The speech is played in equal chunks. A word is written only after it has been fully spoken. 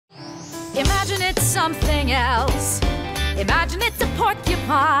Imagine it's something else. Imagine it's a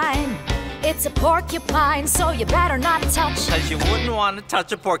porcupine. It's a porcupine, so you better not touch. 'Cause you wouldn't want to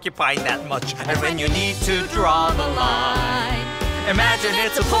touch a porcupine that much. And when you need to draw the line, imagine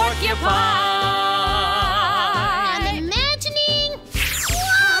it's a porcupine. I'm imagining...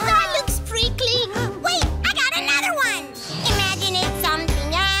 Whoa, that looks freaky. Wait, I got another one. Imagine it's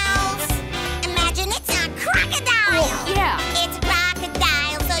something else. Imagine it's a crocodile. Oh, yeah. It's a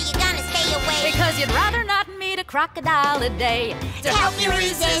crocodile, so you're gonna stay away. Because you'd rather not meet a crocodile a day to help you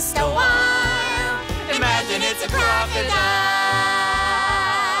resist a while. Imagine it's a crocodile.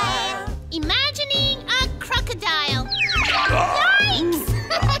 Imagining a crocodile. Yikes!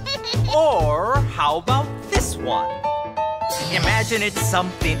 Or how about this one? Imagine it's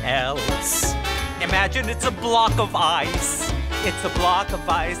something else. Imagine it's a block of ice. It's a block of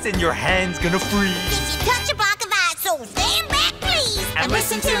ice and your hand's gonna freeze. If you touch a block of ice, so stand back, please, and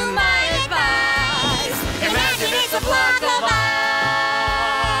listen to my advice. Imagine it's a block of ice.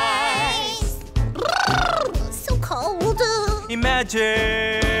 So cold.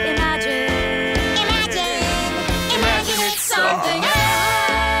 Imagine It's something else.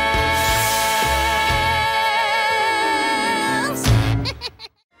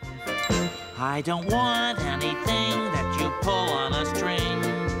 I don't want anything that you pull on a string.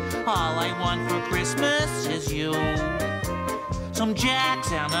 All I want for Christmas is you. Some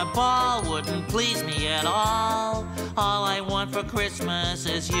jacks and a ball wouldn't please me at all. All I want for Christmas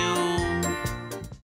is you.